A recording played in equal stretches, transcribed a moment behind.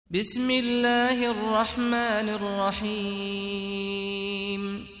بسم الله الرحمن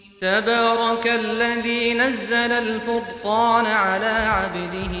الرحيم تبارك الذي نزل الفرقان على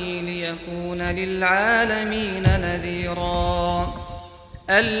عبده ليكون للعالمين نذيرا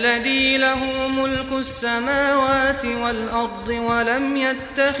الذي له ملك السماوات والأرض ولم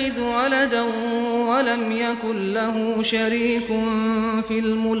يتخذ ولدا ولم يكن له شريك في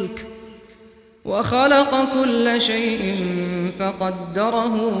الملك وخلق كل شيء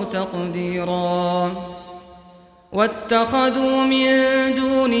فقدره تقديرا واتخذوا من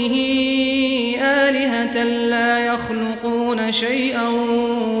دونه آلهة لا يخلقون شيئا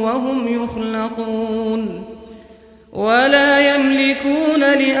وهم يخلقون ولا يملكون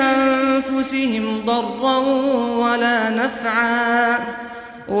لأنفسهم ضرا ولا نفعا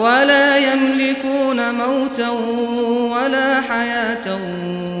ولا يملكون موتا ولا حياة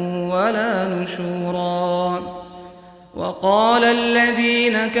ولا نشورا وقال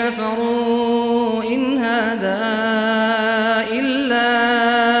الذين كفروا إن هذا إلا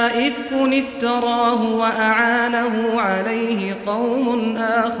إفك افتراه وأعانه عليه قوم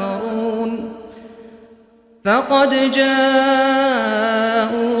آخرون فقد جاءوا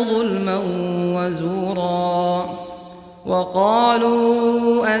ظلما وزورا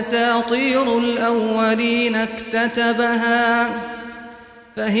وقالوا أساطير الأولين اكتتبها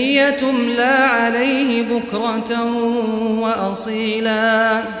فهي تملى عليه بكرة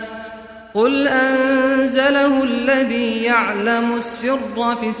وأصيلا قل أنزله الذي يعلم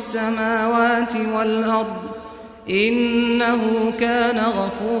السر في السماوات والأرض إنه كان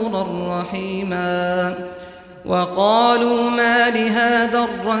غفورا رحيما وقالوا ما لهذا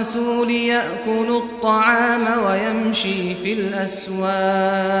الرسول يأكل الطعام ويمشي في الأسواق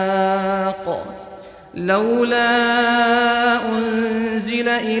لولا أنزل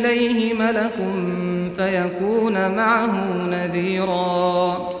إليه ملك فيكون معه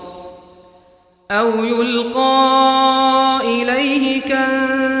نذيرا أو يلقى إليه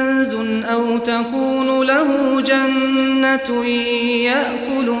كنز أو تكون له جنة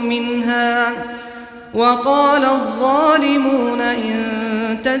يأكل منها وقال الظالمون إن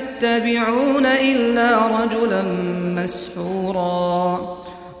تتبعون إلا رجلا مسحورا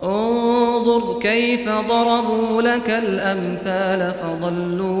انظر كيف ضربوا لك الأمثال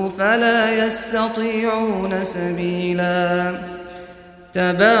فضلوا فلا يستطيعون سبيلا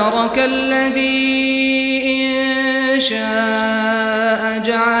تبارك الذي إن شاء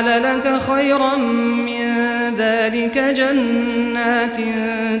جعل لك خيرا من ذلك جنات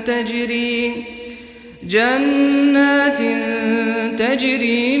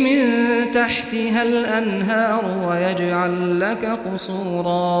تجري من تحتها الأنهار ويجعل لك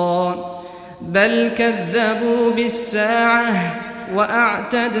قصورا بل كذبوا بالساعة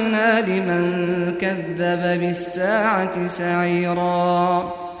وأعتدنا لمن كذب بالساعة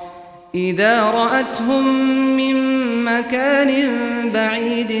سعيرا إذا رأتهم من مكان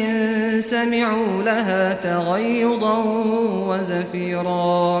بعيد سمعوا لها تغيظا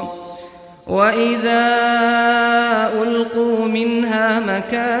وزفيرا وإذا ألقوا منها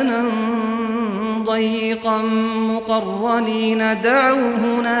مكانا ضيقا مقرنين دعوا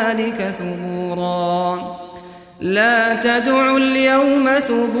هنالك ثبورا لا تدعوا اليوم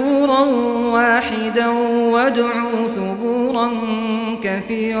ثبورا واحدا وادعوا ثبورا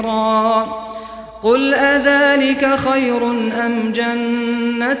كثيرا قل أذلك خير أم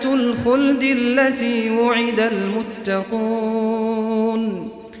جنة الخلد التي وعد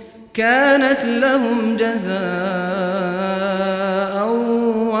المتقون كانت لهم جزاء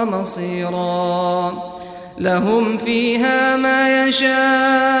ومصيرا لهم فيها ما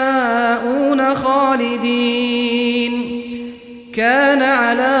يشاءون خالدين كان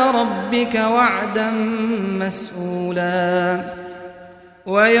على ربك وعدا مسئولا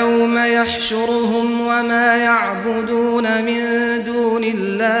ويوم يحشرهم وما يعبدون من دون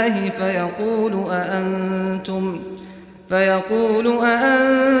الله فيقول أأنتم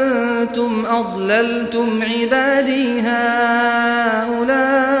أضللتم عبادي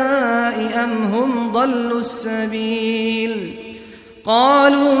هؤلاء أم هم ضلوا السبيل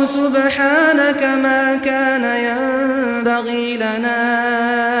قالوا سبحانك ما كان ينبغي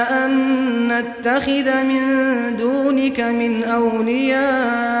لنا أن نتخذ من دونك من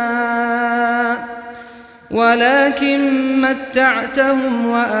أولياء ولكن متعتهم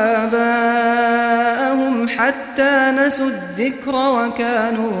وآباءهم حتى نسوا الذكر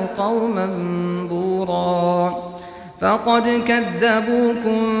وكانوا قوما بورا فقد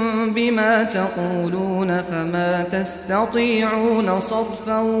كذبوكم بما تقولون فما تستطيعون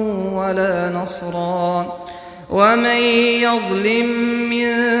صرفا ولا نصرا ومن يظلم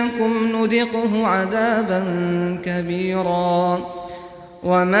منكم نذقه عذابا كبيرا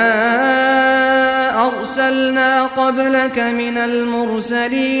وما أرسلنا قبلك من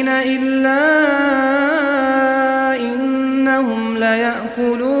المرسلين إلا إنهم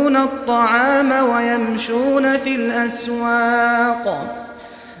ليأكلون الطعام ويمشون في الأسواق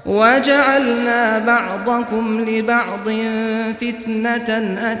وجعلنا بعضكم لبعض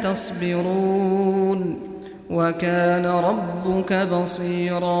فتنة أتصبرون وكان ربك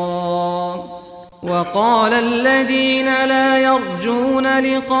بصيرا. وقال الذين لا يرجون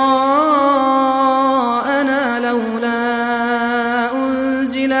لقاءنا لولا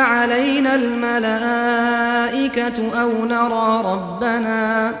أنزل علينا الملائكة أو نرى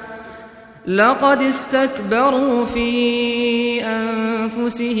ربنا لقد استكبروا في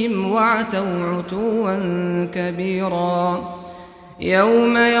أنفسهم وعتوا عتوا كبيرا.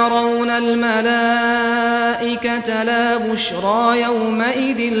 يوم يرون الملائكة لا بشرى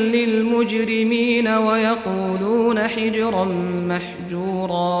يومئذ للمجرمين ويقولون حجرا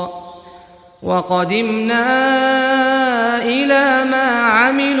محجورا. وقدمنا إلى ما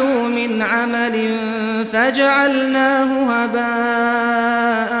عملوا من عمل فجعلناه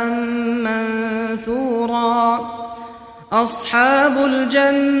هباء منثورا. أصحاب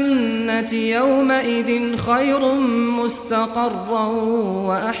الجنة يومئذ خير مستقرا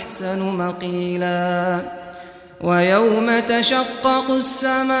وأحسن مقيلا. ويوم تشقق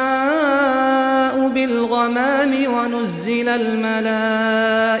السماء بالغمام ونزل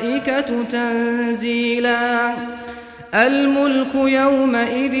الملائكة تنزيلا. الملك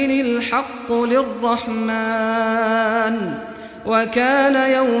يومئذ الحق للرحمن وكان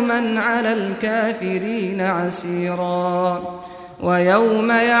يوما على الكافرين عسيرا.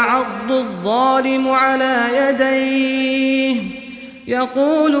 ويوم يعض الظالم على يديه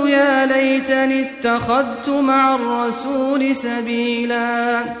يقول يا ليتني اتخذت مع الرسول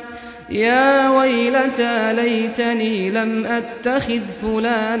سبيلا. يا ويلتى ليتني لم أتخذ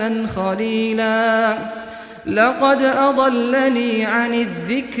فلانا خليلا لقد أضلني عن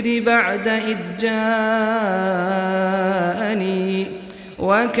الذكر بعد إذ جاءني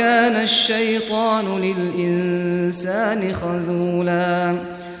وكان الشيطان للإنسان خذولا.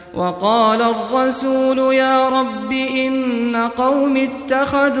 وقال الرسول يا رب إن قوم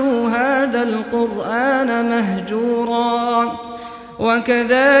اتخذوا هذا القرآن مهجورا.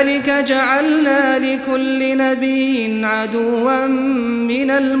 وكذلك جعلنا لكل نبي عدوا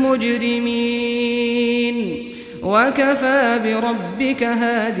من المجرمين وكفى بربك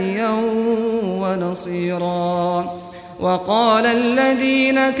هاديا ونصيرا. وقال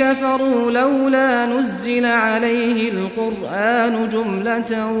الذين كفروا لولا نزل عليه القرآن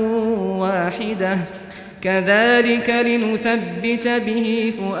جملة واحدة كذلك لنثبت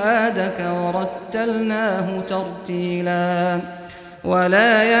به فؤادك ورتلناه ترتيلا.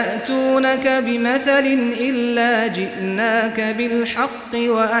 ولا يأتونك بمثل إلا جئناك بالحق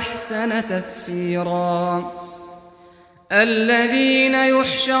وأحسن تفسيرا. الذين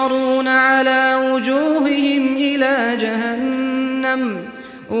يحشرون على وجوههم إلى جهنم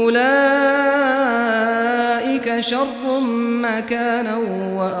أولئك شر مكانا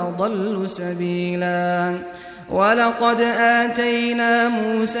وأضل سبيلا. ولقد آتينا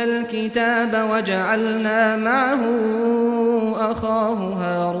موسى الكتاب وجعلنا معه أخاه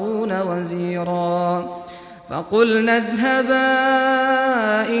هارون وزيرا. فقلنا اذهبا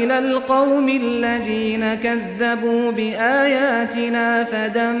إلى القوم الذين كذبوا بآياتنا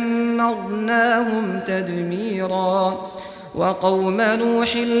فدمرناهم تدميرا. وقوم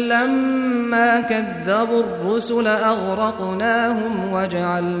نوح لما كذبوا الرسل أغرقناهم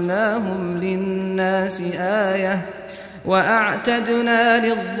وجعلناهم للناس آية وأعتدنا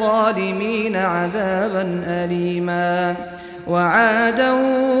للظالمين عذابا أليما. وعادا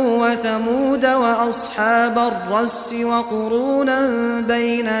وثمود وأصحاب الرس وقرونا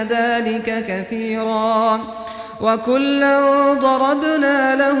بين ذلك كثيرا وكلا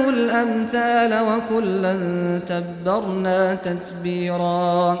ضربنا له الأمثال وكلا تبرنا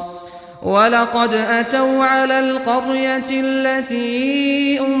تتبيرا. ولقد أتوا على القرية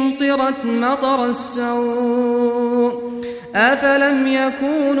التي أمطرت مطر السوء أفلم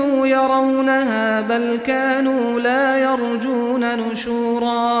يكونوا يرونها بل كانوا لا يرجون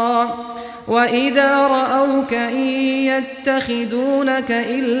نشورا. وإذا رأوك إن يتخذونك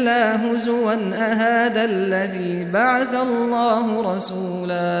إلا هزوا أهذا الذي بعث الله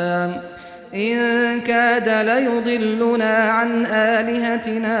رسولا إن كاد ليضلنا عن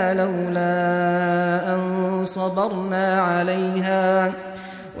آلهتنا لولا أن صبرنا عليها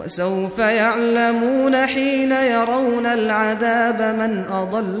وسوف يعلمون حين يرون العذاب من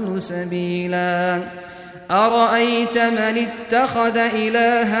أضل سبيلا. أرأيت من اتخذ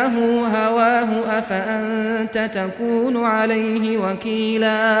إلهه هواه أفأنت تكون عليه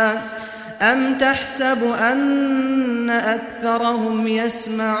وكيلا أم تحسب أن أكثرهم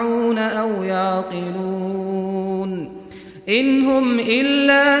يسمعون أو يعقلون إن هم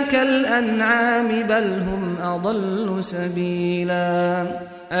إلا كالأنعام بل هم أضل سبيلا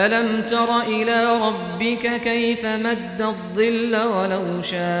ألم تر إلى ربك كيف مد الظل ولو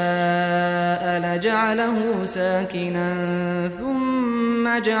شاء لجعله ساكنا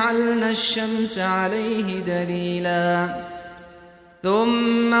ثم جعلنا الشمس عليه دليلا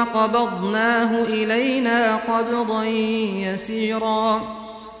ثم قبضناه إلينا قبضا يسيرا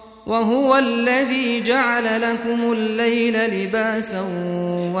وهو الذي جعل لكم الليل لباسا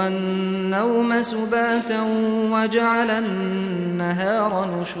والنوم سباتا وجعل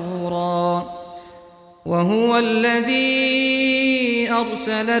النهار نشورا وهو الذي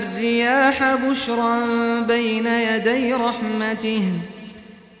أرسل الرياح بشرا بين يدي رحمته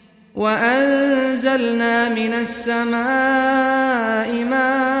وأنزلنا من السماء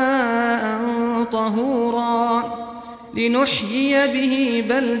ماء طهورا لنحيي به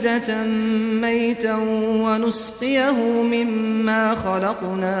بلدة ميتا ونسقيه مما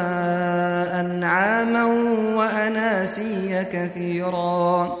خلقنا أنعاما وأناسيا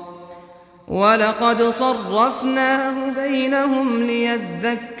كثيرا ولقد صرفناه بينهم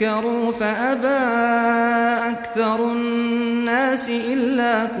ليذكروا فأبى أكثر الناس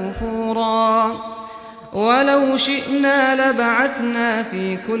إلا كفورا ولو شئنا لبعثنا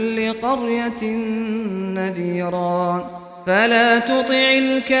في كل قرية نذيرا فلا تطع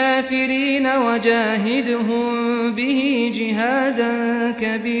الكافرين وجاهدهم به جهادا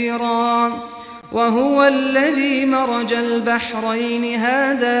كبيرا وهو الذي مرج البحرين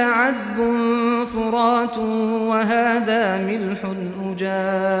هذا عذب فرات وهذا ملح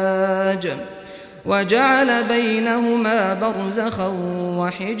أجاج وجعل بينهما برزخا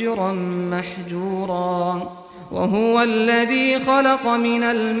وحجرا محجورا وهو الذي خلق من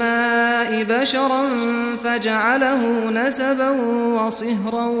الماء بشرا فجعله نسبا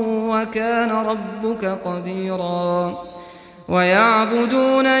وصهرا وكان ربك قديرا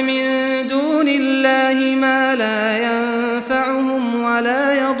ويعبدون من دون الله ما لا ينفعهم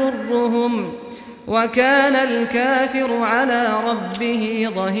ولا يضرهم وكان الكافر على ربه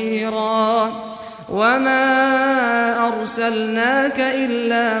ظهيرا وما أرسلناك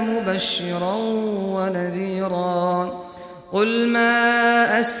إلا مبشرا ونذيرا قل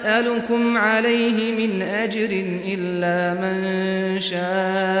ما أسألكم عليه من أجر إلا من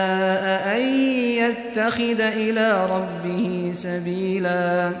شاء أن يتخذ إلى ربه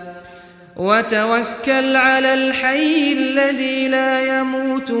سبيلا وتوكل على الحي الذي لا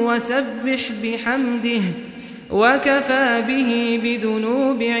يموت وسبح بحمده وكفى به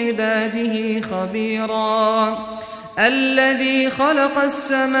بذنوب عباده خبيرا الذي خلق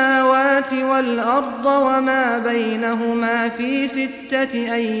السماوات والأرض وما بينهما في 6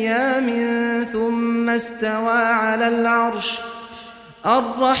 أيام ثم استوى على العرش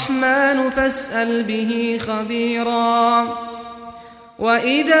الرحمن فاسأل به خبيرا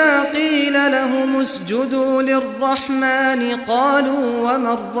وإذا قيل لهم اسجدوا للرحمن قالوا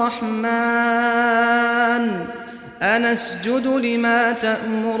وما الرحمن أنسجد لما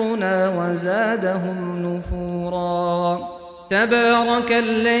تأمرنا وزادهم نفورا تبارك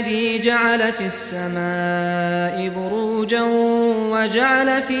الذي جعل في السماء بروجا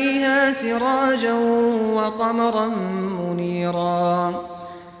وجعل فيها سراجا وقمرا منيرا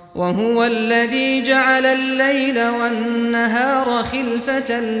وهو الذي جعل الليل والنهار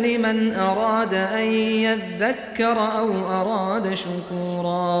خلفة لمن أراد أن يذكر أو أراد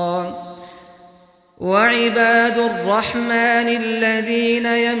شكورا وعباد الرحمن الذين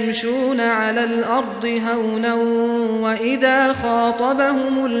يمشون على الأرض هونا وإذا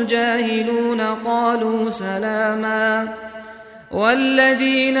خاطبهم الجاهلون قالوا سلاما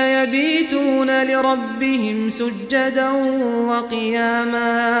والذين يبيتون لربهم سجدا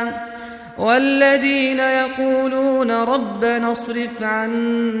وقياما والذين يقولون ربنا اصرف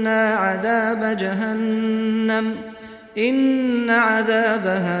عنا عذاب جهنم إن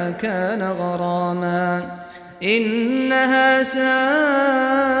عذابها كان غراما إنها ساءت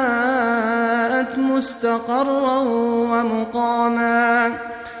مستقرا ومقاما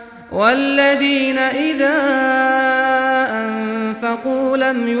والذين إذا أنفقوا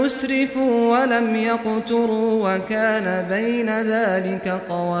لم يسرفوا ولم يقتروا وكان بين ذلك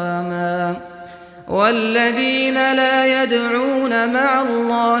قواما والذين لا يدعون مع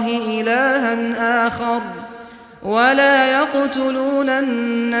الله إلها آخر ولا يقتلون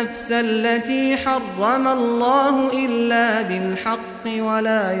النفس التي حرم الله إلا بالحق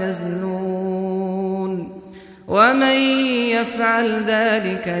ولا يزنون ومن يفعل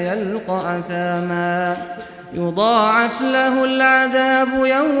ذلك يلقى أثاما يضاعف له العذاب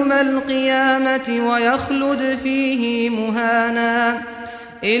يوم القيامة ويخلد فيه مهانا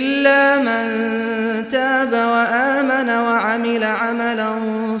إلا من تاب وآمن وعمل عملا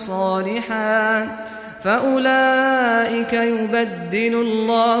صالحا فأولئك يبدل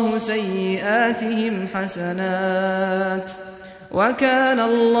الله سيئاتهم حسنات وكان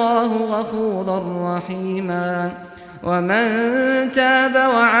الله غفورا رحيما ومن تاب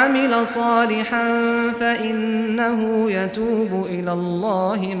وعمل صالحا فإنه يتوب إلى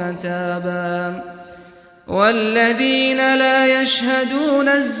الله متابا والذين لا يشهدون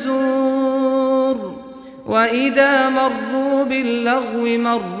الزور وإذا مروا باللغو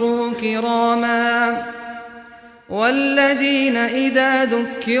مروا كراما والذين إذا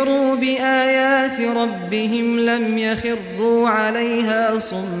ذكروا بآيات ربهم لم يخروا عليها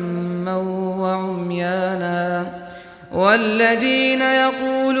صما وعميانا والذين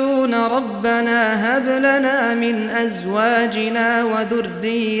يقولون ربنا هب لنا من أزواجنا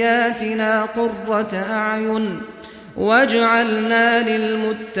وذرياتنا قرة أعين واجعلنا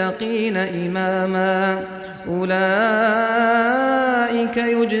للمتقين إماما أولئك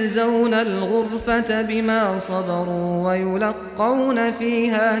يجزون الغرفة بما صبروا ويلقون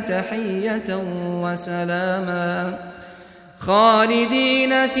فيها تحية وسلاما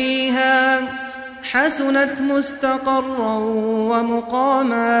خالدين فيها حسنت مستقرا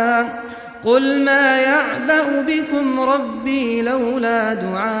ومقاما قل ما يعبأ بكم ربي لولا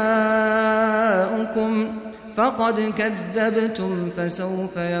دعاؤكم فقد كذبتم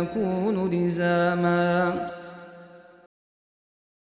فسوف يكون لزاما